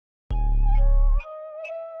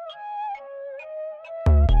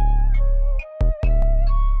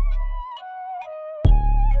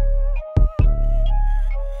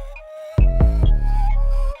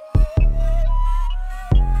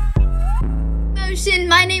Motion,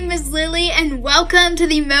 my name is Lily and welcome to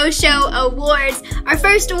the Mo Show Awards. Our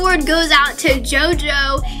first award goes out to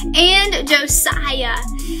JoJo and Josiah.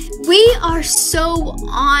 We are so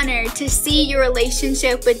honored to see your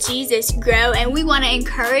relationship with Jesus grow, and we want to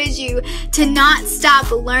encourage you to not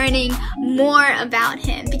stop learning more about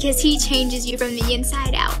him because he changes you from the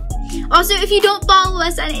inside out. Also, if you don't follow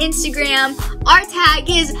us on Instagram, our tag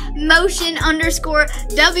is motion_WOLC,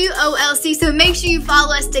 so make sure you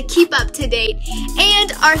follow us to keep up to date.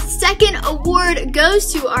 And our second award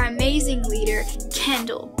goes to our amazing leader,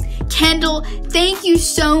 Kendall. Kendall, thank you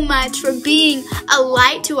so much for being a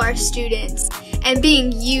light to our students and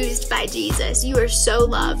being used by Jesus. You are so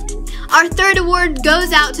loved. Our third award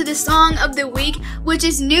goes out to the song of the week, which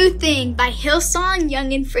is New Thing by Hillsong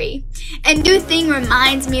Young and Free. And New Thing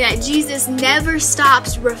reminds me that Jesus never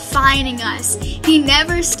stops refining us. He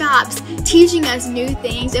never stops teaching us new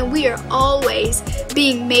things, and we are always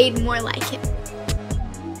being made more like him.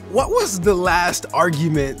 What was the last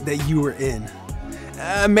argument that you were in?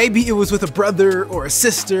 Maybe it was with a brother or a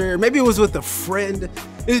sister. Maybe it was with a friend.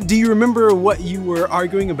 Do you remember what you were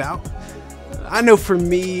arguing about? I know for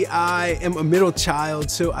me, I am a middle child,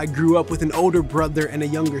 so I grew up with an older brother and a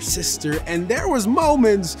younger sister, and there was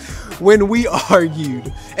moments when we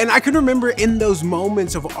argued. And I can remember in those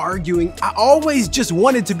moments of arguing, I always just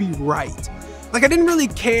wanted to be right. Like I didn't really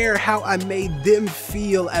care how I made them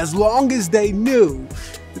feel as long as they knew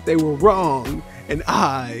that they were wrong and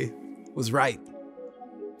I was right.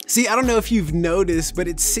 See, I don't know if you've noticed, but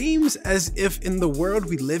it seems as if in the world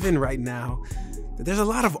we live in right now, that there's a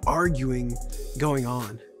lot of arguing going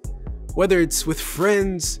on. Whether it's with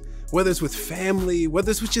friends, whether it's with family,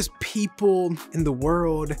 whether it's with just people in the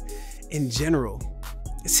world in general.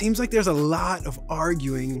 It seems like there's a lot of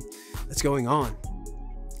arguing that's going on.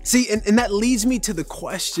 See, and that leads me to the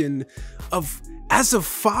question of, as a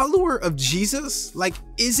follower of Jesus, like,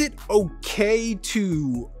 is it okay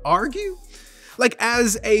to argue? Like,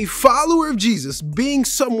 as a follower of Jesus, being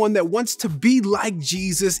someone that wants to be like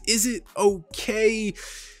Jesus, is it okay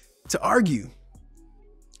to argue?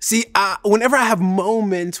 See, whenever I have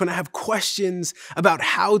moments, when I have questions about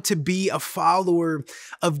how to be a follower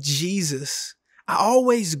of Jesus, I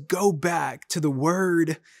always go back to the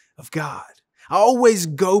Word of God. I always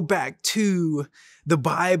go back to the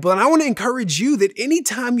Bible. And I want to encourage you that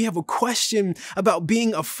anytime you have a question about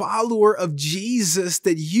being a follower of Jesus,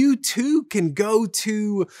 that you too can go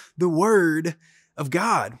to the Word of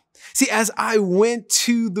God. See, as I went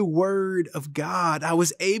to the Word of God, I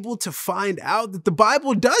was able to find out that the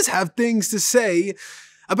Bible does have things to say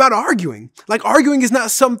about arguing. Like, arguing is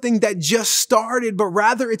not something that just started, but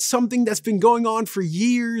rather it's something that's been going on for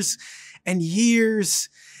years and years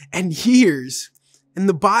and years. And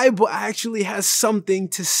the Bible actually has something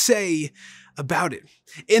to say about it.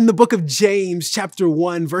 In the book of James, chapter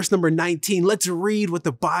 1, verse number 19, let's read what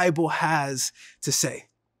the Bible has to say.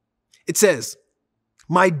 It says,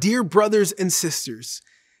 "My dear brothers and sisters,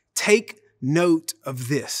 take note of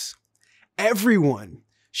this. Everyone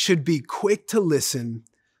should be quick to listen,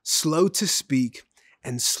 slow to speak,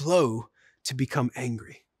 and slow to become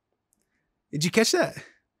angry." Did you catch that?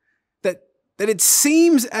 That it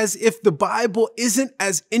seems as if the Bible isn't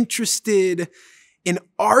as interested in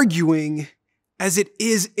arguing as it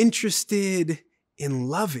is interested in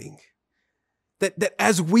loving. That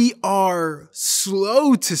as we are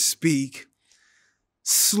slow to speak,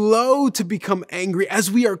 slow to become angry,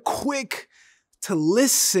 as we are quick to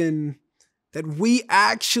listen, that we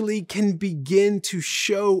actually can begin to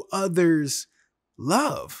show others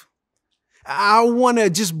love. I want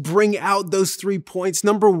to just bring out those 3 points.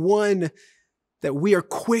 Number one, that we are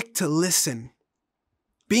quick to listen.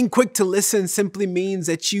 Being quick to listen simply means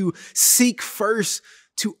that you seek first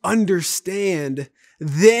to understand,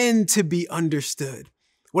 then to be understood.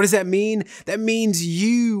 What does that mean? That means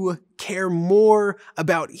you care more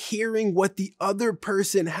about hearing what the other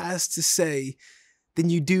person has to say than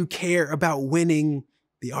you do care about winning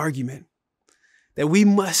the argument. That we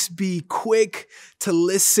must be quick to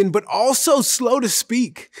listen, but also slow to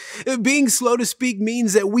speak. Being slow to speak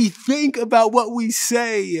means that we think about what we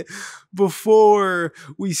say before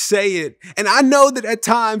we say it. And I know that at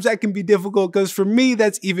times that can be difficult, because for me,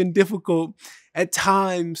 that's even difficult at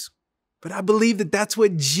times. But I believe that that's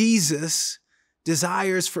what Jesus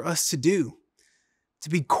desires for us to do. To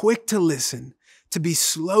be quick to listen, to be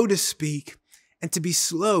slow to speak, and to be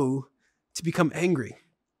slow to become angry.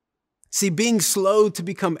 See, being slow to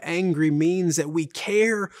become angry means that we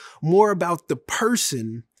care more about the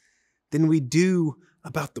person than we do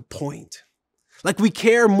about the point. Like, we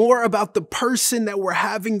care more about the person that we're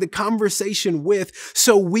having the conversation with,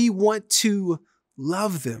 so we want to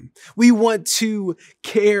love them. We want to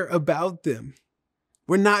care about them.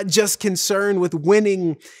 We're not just concerned with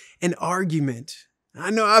winning an argument.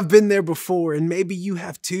 I know I've been there before, and maybe you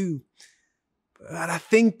have too. But I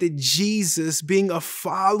think that Jesus, being a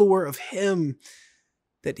follower of him,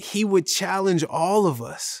 that he would challenge all of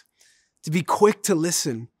us to be quick to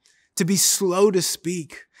listen, to be slow to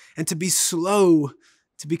speak, and to be slow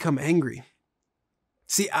to become angry.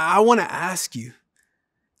 See, I want to ask you,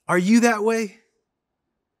 are you that way?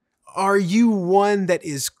 Are you one that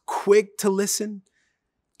is quick to listen?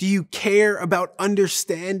 Do you care about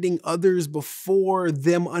understanding others before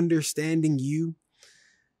them understanding you?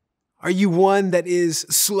 Are you one that is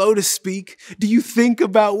slow to speak? Do you think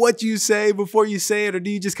about what you say before you say it, or do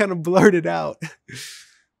you just kind of blurt it out?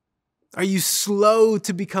 Are you slow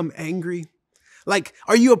to become angry? Like,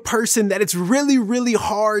 are you a person that it's really, really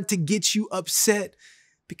hard to get you upset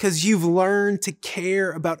because you've learned to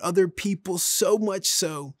care about other people so much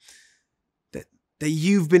so that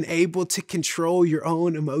you've been able to control your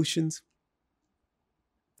own emotions?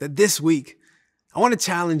 That this week, I want to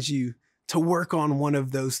challenge you to work on one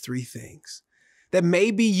of those three things. That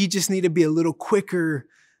maybe you just need to be a little quicker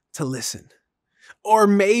to listen. Or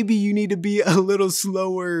maybe you need to be a little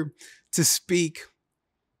slower to speak.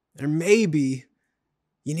 Or maybe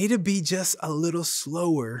you need to be just a little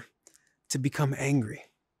slower to become angry.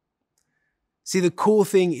 See, the cool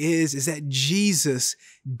thing is that Jesus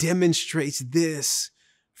demonstrates this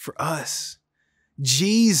for us.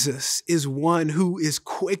 Jesus is one who is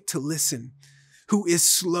quick to listen, who is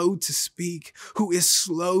slow to speak, who is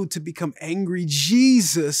slow to become angry.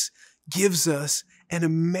 Jesus gives us an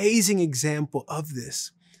amazing example of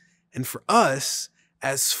this. And for us,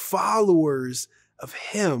 as followers of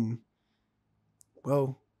him,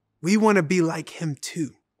 well, we want to be like him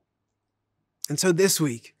too. And so this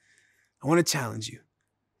week, I want to challenge you.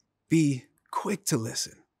 Be quick to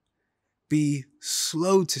listen, be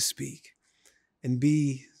slow to speak, and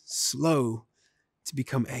be slow to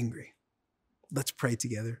become angry. Let's pray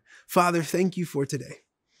together. Father, thank you for today.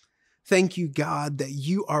 Thank you, God, that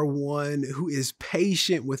you are one who is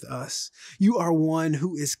patient with us. You are one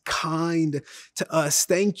who is kind to us.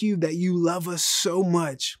 Thank you that you love us so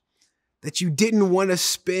much that you didn't want to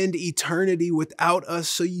spend eternity without us,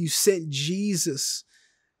 so you sent Jesus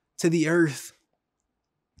to the earth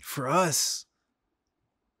for us.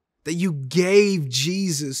 That you gave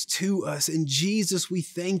Jesus to us. And Jesus, we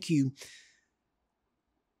thank you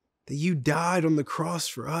that you died on the cross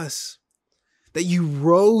for us, that you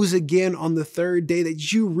rose again on the third day,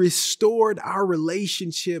 that you restored our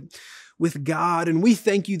relationship with God. And we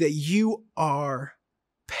thank you that you are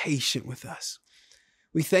patient with us.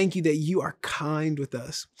 We thank you that you are kind with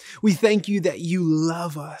us. We thank you that you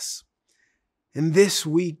love us. And this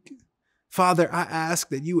week, Father, I ask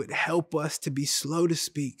that you would help us to be slow to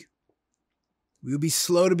speak. We would be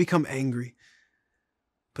slow to become angry,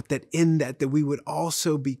 but that in that we would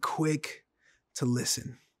also be quick to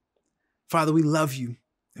listen. Father, we love you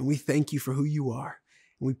and we thank you for who you are.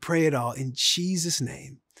 And we pray it all in Jesus'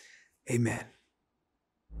 name. Amen.